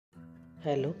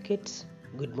Hello kids,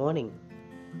 good morning.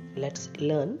 Let's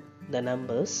learn the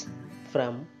numbers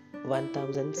from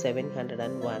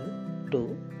 1701 to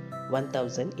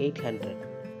 1800.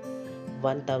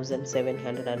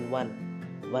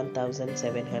 1701,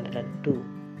 1702,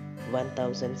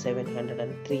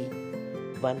 1703,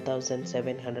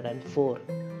 1704,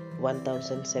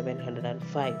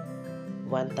 1705,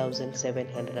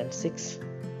 1706,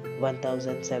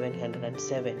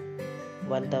 1707,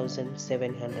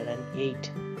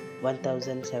 1708,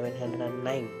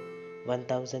 1709,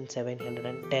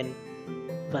 1710,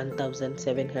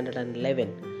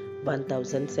 1711,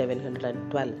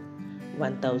 1712,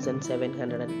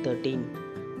 1713,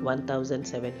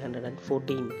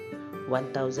 1714,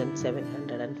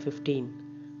 1715,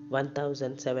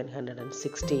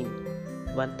 1716,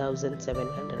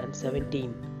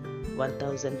 1717,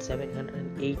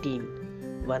 1718,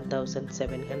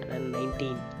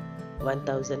 1719,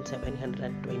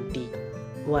 1720,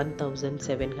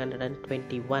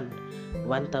 1721,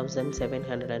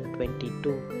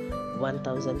 1722,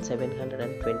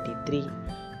 1723,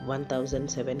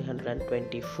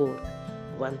 1724,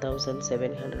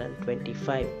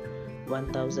 1725,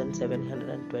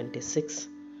 1726,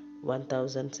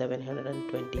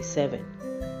 1727,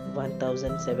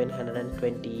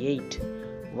 1728,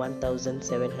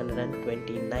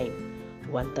 1729,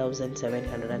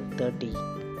 1730,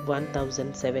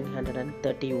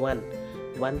 1731,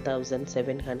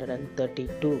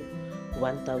 1732,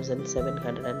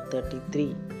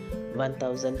 1733,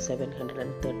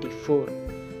 1734,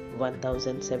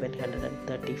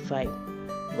 1735,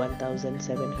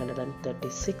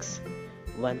 1736,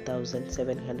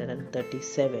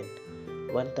 1737,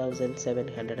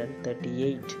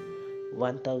 1738,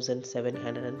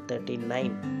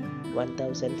 1739,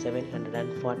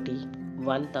 1740,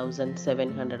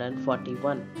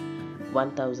 1741,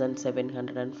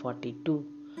 1742,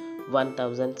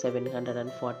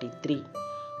 1743,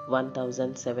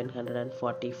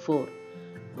 1744,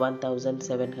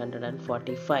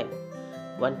 1745,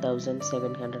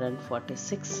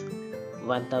 1746,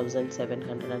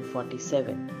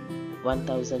 1747,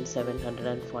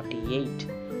 1748,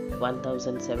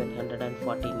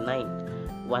 1749,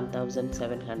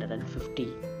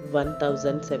 1750,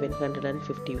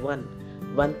 1751,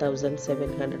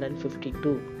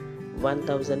 1752,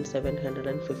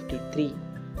 1753,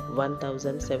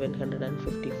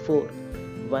 1754,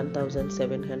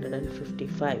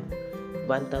 1755,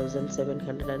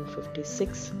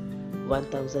 1756,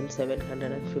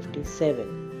 1757,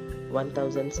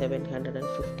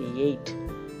 1758,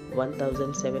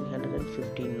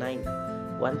 1759,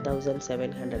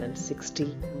 1760,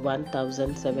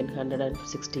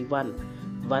 1761,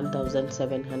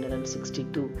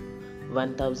 1762,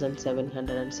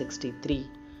 1763,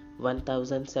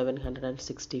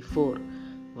 1764,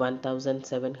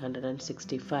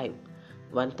 1765,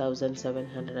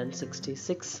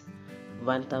 1766,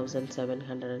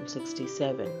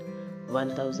 1767,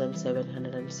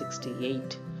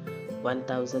 1768,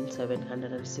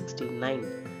 1769,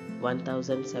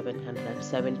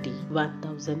 1770,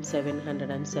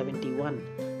 1771,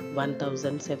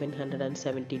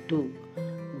 1772,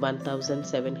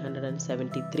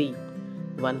 1773,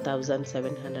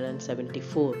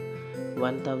 1774,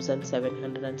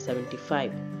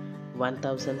 1775,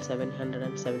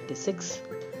 1776,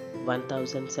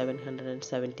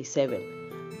 1777,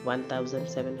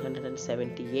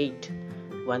 1778,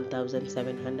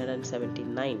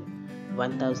 1779,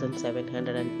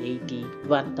 1780,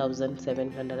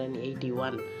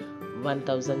 1781,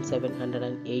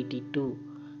 1782,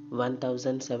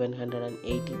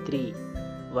 1783,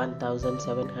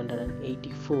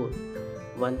 1784,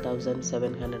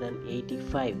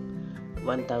 1785,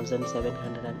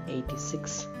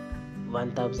 1786,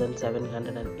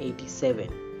 1787,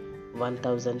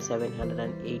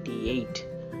 1788,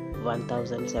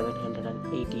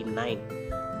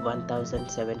 1789,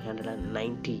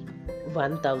 1790,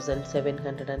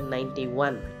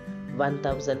 1791,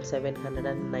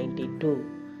 1792,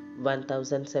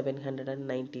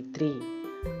 1793,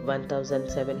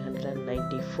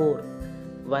 1794,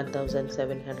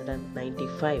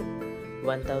 1795,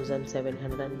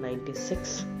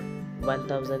 1796,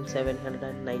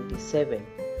 1797,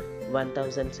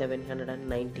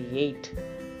 1798,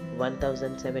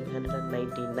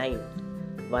 1799,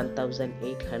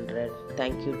 1800.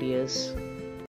 Thank you, dears.